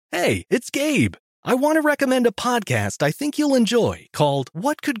Hey, it's Gabe. I want to recommend a podcast I think you'll enjoy called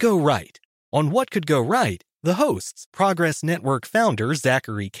What Could Go Right. On What Could Go Right, the hosts, Progress Network founder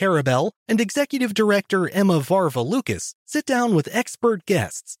Zachary Karabell and executive director Emma Varva-Lucas, sit down with expert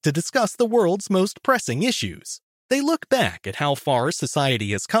guests to discuss the world's most pressing issues. They look back at how far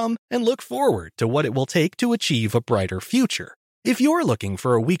society has come and look forward to what it will take to achieve a brighter future. If you're looking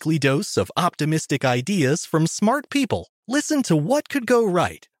for a weekly dose of optimistic ideas from smart people, listen to What Could Go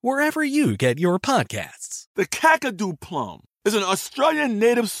Right wherever you get your podcasts. The Kakadu plum is an Australian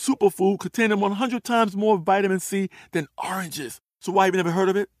native superfood containing 100 times more vitamin C than oranges. So why have you never heard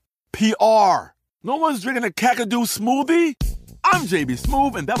of it? PR. No one's drinking a Kakadu smoothie? I'm JB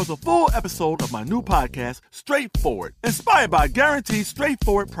Smoove, and that was a full episode of my new podcast, Straightforward, inspired by guaranteed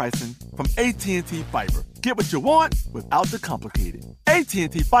straightforward pricing from AT&T Fiber. Get what you want without the complicated. AT&T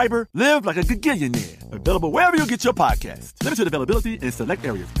Fiber, live like a gigillionaire. Available wherever you get your podcasts. Limited availability in select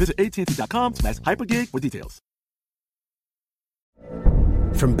areas. Visit AT&T.com/hypergig for details.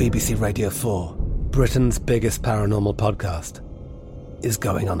 From BBC Radio 4, Britain's biggest paranormal podcast is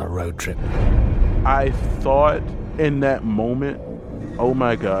going on a road trip. I thought in that moment, oh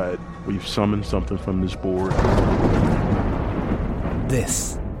my God, we've summoned something from this board.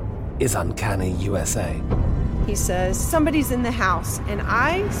 This is Uncanny USA. He says, somebody's in the house, and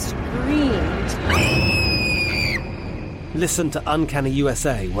I screamed. Listen to Uncanny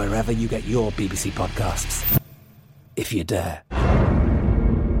USA wherever you get your BBC podcasts, if you dare.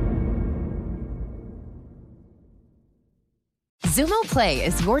 Xumo Play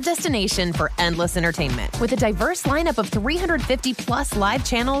is your destination for endless entertainment. With a diverse lineup of 350-plus live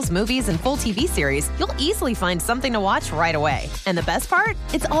channels, movies, and full TV series, you'll easily find something to watch right away. And the best part?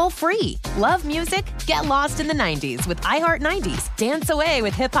 It's all free. Love music? Get lost in the 90s with iHeart 90s, dance away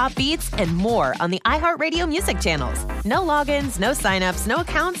with hip-hop beats, and more on the iHeartRadio music channels. No logins, no signups, no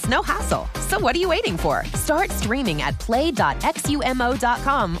accounts, no hassle. So what are you waiting for? Start streaming at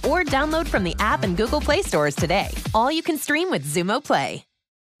play.xumo.com or download from the app and Google Play stores today. All you can stream with Xumo Play.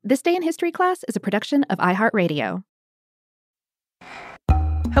 This Day in History class is a production of iHeartRadio.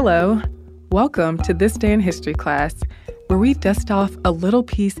 Hello. Welcome to This Day in History class, where we dust off a little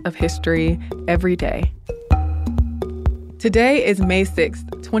piece of history every day. Today is May 6th,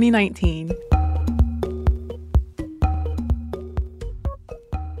 2019.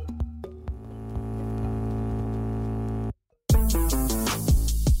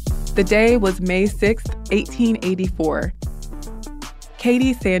 The day was May 6th, 1884.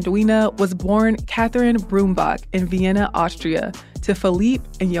 Katie Sanduina was born Catherine Brumbach in Vienna, Austria, to Philippe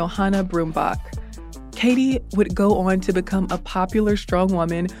and Johanna Brumbach. Katie would go on to become a popular strong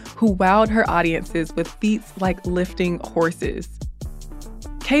woman who wowed her audiences with feats like lifting horses.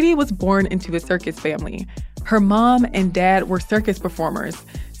 Katie was born into a circus family. Her mom and dad were circus performers,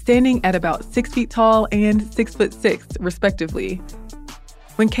 standing at about 6 feet tall and 6'6", respectively.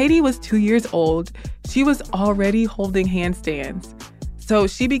 When Katie was 2 years old, she was already holding handstands. So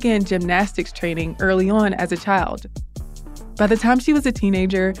she began gymnastics training early on as a child. By the time she was a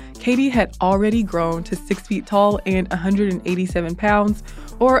teenager, Katie had already grown to 6 feet tall and 187 pounds,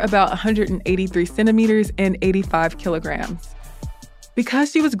 or about 183 centimeters and 85 kilograms.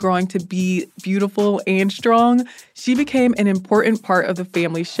 Because she was growing to be beautiful and strong, she became an important part of the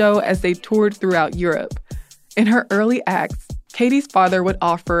family show as they toured throughout Europe. In her early acts, Katie's father would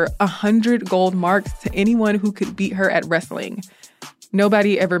offer 100 gold marks to anyone who could beat her at wrestling.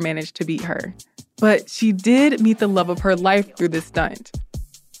 Nobody ever managed to beat her. But she did meet the love of her life through this stunt.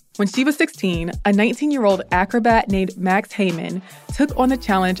 When she was 16, a 19-year-old acrobat named Max Heyman took on the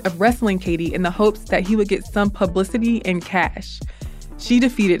challenge of wrestling Katie in the hopes that he would get some publicity and cash. She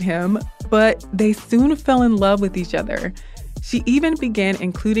defeated him, but they soon fell in love with each other. She even began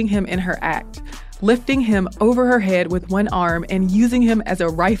including him in her act, lifting him over her head with one arm and using him as a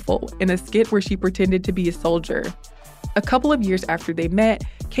rifle in a skit where she pretended to be a soldier. A couple of years after they met,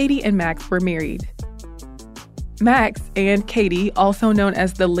 Katie and Max were married. Max and Katie, also known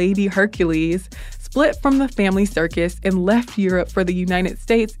as the Lady Hercules, split from the family circus and left Europe for the United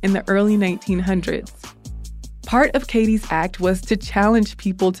States in the early 1900s. Part of Katie's act was to challenge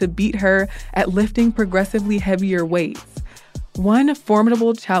people to beat her at lifting progressively heavier weights. One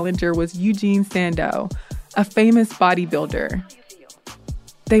formidable challenger was Eugene Sandow, a famous bodybuilder.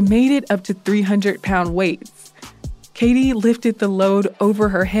 They made it up to 300-pound weights. Katie lifted the load over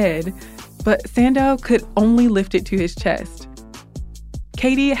her head, but Sandow could only lift it to his chest.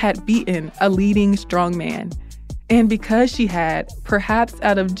 Katie had beaten a leading strongman, and because she had, perhaps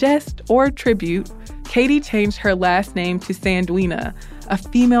out of jest or tribute, Katie changed her last name to Sanduina, a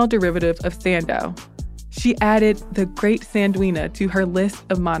female derivative of Sandow. she added the Great Sandwina to her list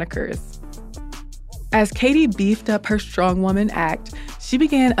of monikers. As Katie beefed up her strongwoman act, she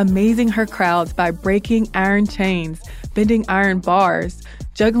began amazing her crowds by breaking iron chains, bending iron bars,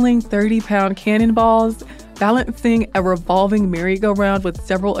 juggling 30-pound cannonballs, balancing a revolving merry-go-round with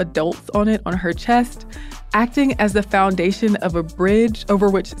several adults on it on her chest, acting as the foundation of a bridge over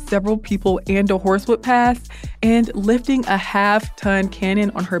which several people and a horse would pass, and lifting a half-ton cannon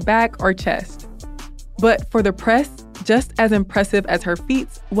on her back or chest. But for the press, just as impressive as her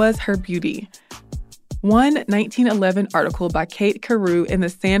feats was her beauty. One 1911 article by Kate Carew in the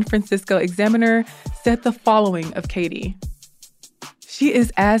San Francisco Examiner said the following of Katie. She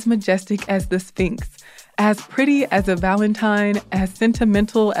is as majestic as the Sphinx, as pretty as a Valentine, as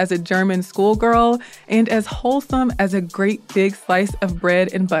sentimental as a German schoolgirl, and as wholesome as a great big slice of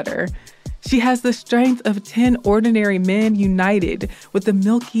bread and butter. She has the strength of 10 ordinary men united with the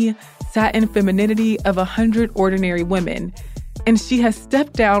milky satin femininity of 100 ordinary women. And she has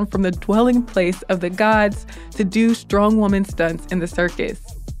stepped down from the dwelling place of the gods to do strong woman stunts in the circus.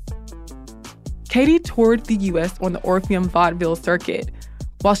 Katie toured the U.S. on the Orpheum vaudeville circuit.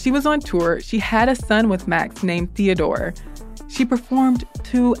 While she was on tour, she had a son with Max named Theodore. She performed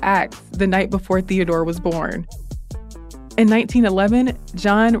 2 acts the night before Theodore was born. In 1911,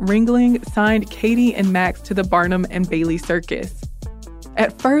 John Ringling signed Katie and Max to the Barnum and Bailey Circus.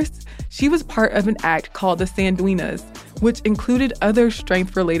 At first, she was part of an act called the Sandwinas, which included other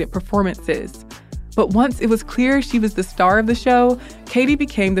strength-related performances. But once it was clear she was the star of the show, Katie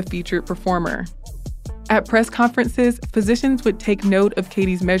became the featured performer. At press conferences, physicians would take note of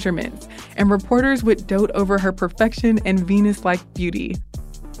Katie's measurements, and reporters would dote over her perfection and Venus-like beauty.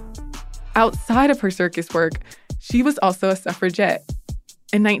 Outside of her circus work, she was also a suffragette.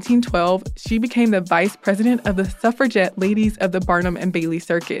 In 1912, she became the vice president of the Suffragette Ladies of the Barnum and Bailey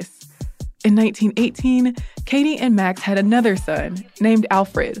Circus. In 1918, Katie and Max had another son, named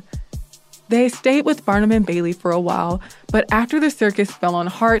Alfred. They stayed with Barnum and Bailey for a while, but after the circus fell on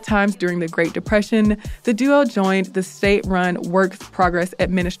hard times during the Great Depression, the duo joined the state-run Works Progress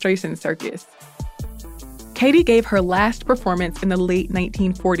Administration Circus. Katie gave her last performance in the late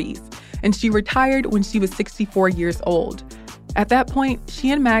 1940s, and she retired when she was 64 years old. At that point, she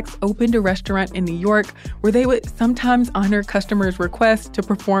and Max opened a restaurant in New York where they would sometimes honor customers' requests to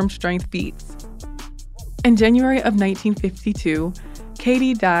perform strength feats. In January of 1952,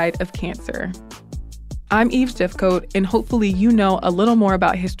 Katie died of cancer. I'm Eve Jeffcoat, and hopefully you know a little more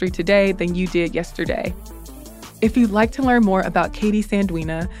about history today than you did yesterday. If you'd like to learn more about Katie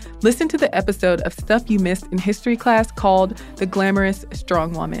Sandwina, listen to the episode of Stuff You Missed in History class called The Glamorous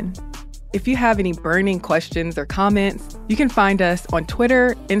Strong Woman. If you have any burning questions or comments, you can find us on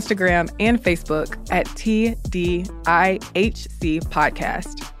Twitter, Instagram, and Facebook at TDIHC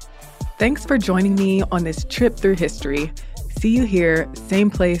Podcast. Thanks for joining me on this trip through history. See you here,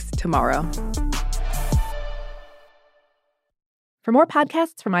 same place tomorrow. For more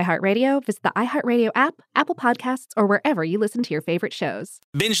podcasts from iHeartRadio, visit the iHeartRadio app, Apple Podcasts, or wherever you listen to your favorite shows.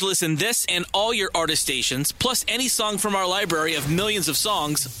 Binge listen this and all your artist stations, plus any song from our library of millions of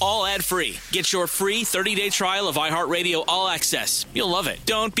songs, all ad-free. Get your free 30-day trial of iHeartRadio All Access. You'll love it.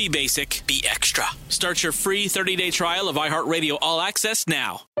 Don't be basic, be extra. Start your free 30-day trial of iHeartRadio All Access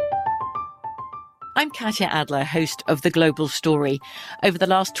now. I'm Katya Adler, host of The Global Story. Over the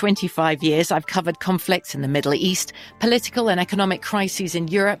last 25 years, I've covered conflicts in the Middle East, political and economic crises in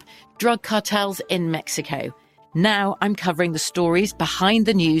Europe, drug cartels in Mexico. Now I'm covering the stories behind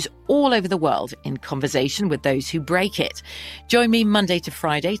the news all over the world in conversation with those who break it. Join me Monday to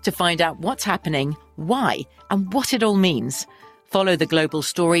Friday to find out what's happening, why, and what it all means. Follow The Global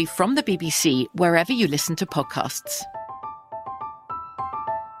Story from the BBC wherever you listen to podcasts.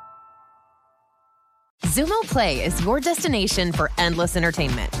 Xumo Play is your destination for endless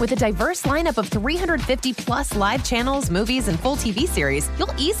entertainment. With a diverse lineup of 350-plus live channels, movies, and full TV series,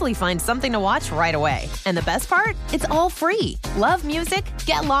 you'll easily find something to watch right away. And the best part? It's all free. Love music?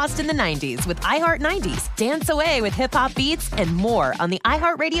 Get lost in the 90s with iHeart 90s, dance away with hip-hop beats, and more on the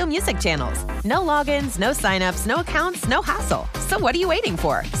iHeartRadio music channels. No logins, no signups, no accounts, no hassle. So what are you waiting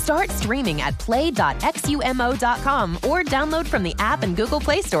for? Start streaming at play.xumo.com or download from the app and Google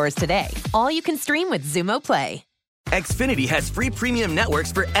Play stores today. All you can stream with Xumo Play. Xfinity has free premium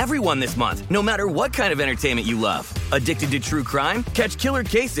networks for everyone this month, no matter what kind of entertainment you love. Addicted to true crime? Catch killer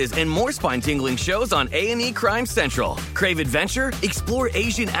cases and more spine-tingling shows on A&E Crime Central. Crave adventure? Explore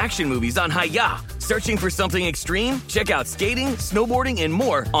Asian action movies on Hi-YAH. Searching for something extreme? Check out skating, snowboarding, and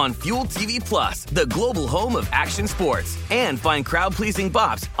more on Fuel TV Plus, the global home of action sports. And find crowd-pleasing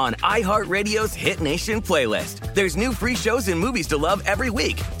bops on iHeartRadio's Hit Nation playlist. There's new free shows and movies to love every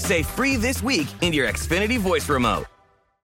week. Say free this week in your Xfinity voice remote.